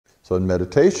So in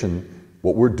meditation,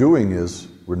 what we're doing is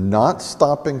we're not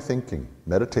stopping thinking.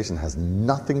 Meditation has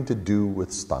nothing to do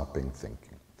with stopping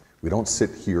thinking. We don't sit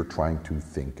here trying to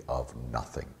think of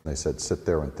nothing. They said, sit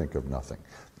there and think of nothing.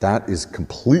 That is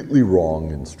completely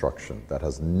wrong instruction. That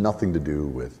has nothing to do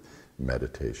with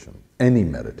meditation. Any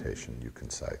meditation, you can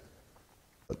say.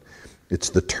 But it's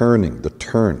the turning, the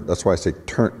turn. That's why I say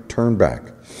turn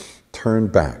back. Turn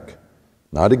back.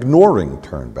 Not ignoring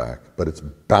turn back, but it's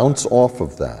bounce off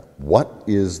of that. What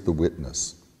is the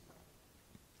witness?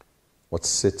 What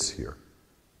sits here?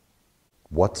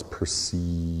 What's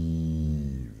perceiving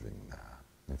that?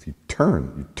 And if you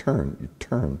turn,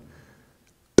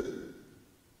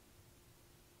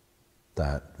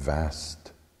 that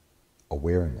vast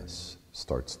awareness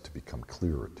starts to become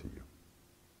clearer to you.